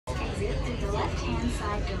through the left-hand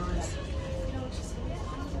side doors.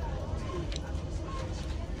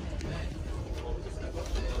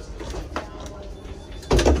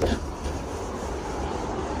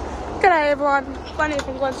 G'day everyone, Glen here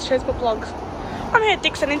from Glen's Transport Vlogs. I'm here at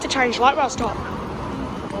Dickson Interchange light rail stop.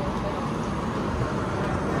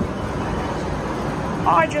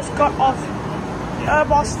 I just got off the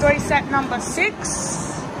Airbus 3 set number 6.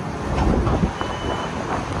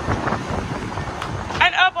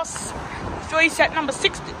 And Airbus 3 set number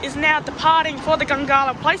 6 is now departing for the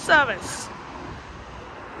Gungahlin Place service.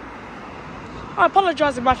 I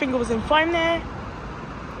apologise if my finger was inflamed there.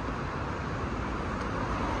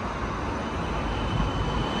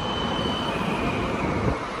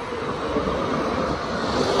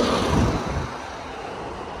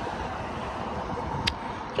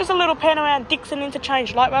 Just a little pan around Dickson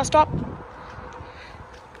Interchange light rail stop.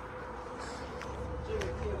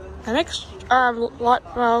 The next light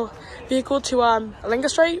rail vehicle to Linga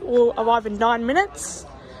Street will arrive in 9 minutes.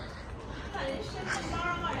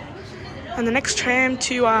 And the next tram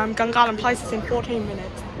to Gungahlin Place is in 14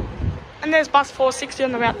 minutes. And there's bus 460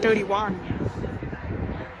 on the Route 31.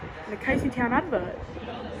 And the Casey Town advert.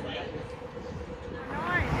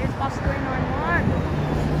 9, there's bus 391.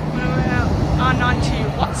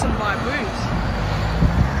 R92 Watson by Booze.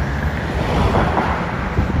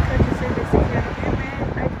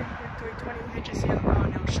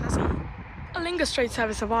 A Linga Street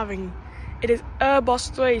service arriving. It is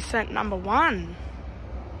Airbus 3 set number 1.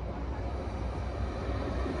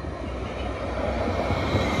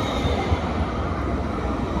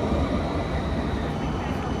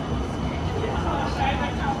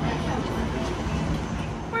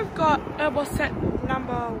 We've got Airbus set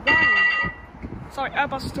number 1. Sorry,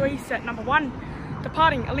 Airbus 3 set number 1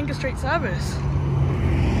 departing a Linga Street service.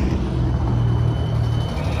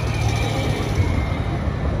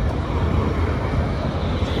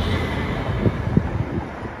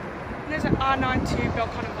 And there's an R92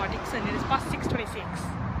 Belconnen by Dickson. It is bus 626.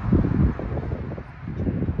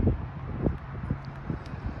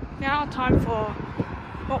 Now time for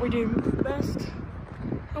what we do best,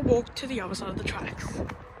 a walk to the other side of the tracks.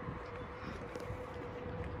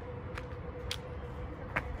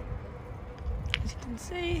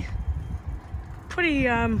 See, pretty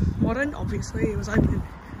modern. Obviously it was open in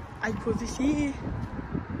April this year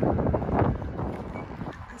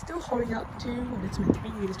and still holding up to what it's meant to be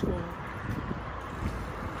used for.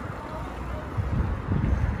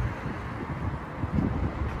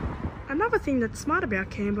 Another thing that's smart about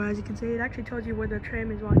Canberra, as you can see, it actually tells you where the tram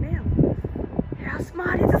is right now. How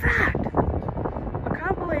smart is that? I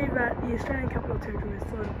can't believe that the Australian Capital Territory has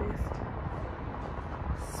thought of this.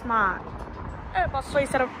 Smart. Airbus 3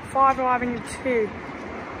 set of 5 arriving into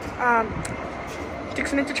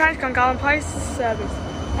Dickson Interchange, Gungahlin Place service.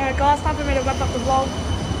 Guys, time for me to wrap up the vlog.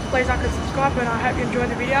 Please like and subscribe, and I hope you enjoyed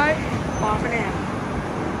the video. Bye for now.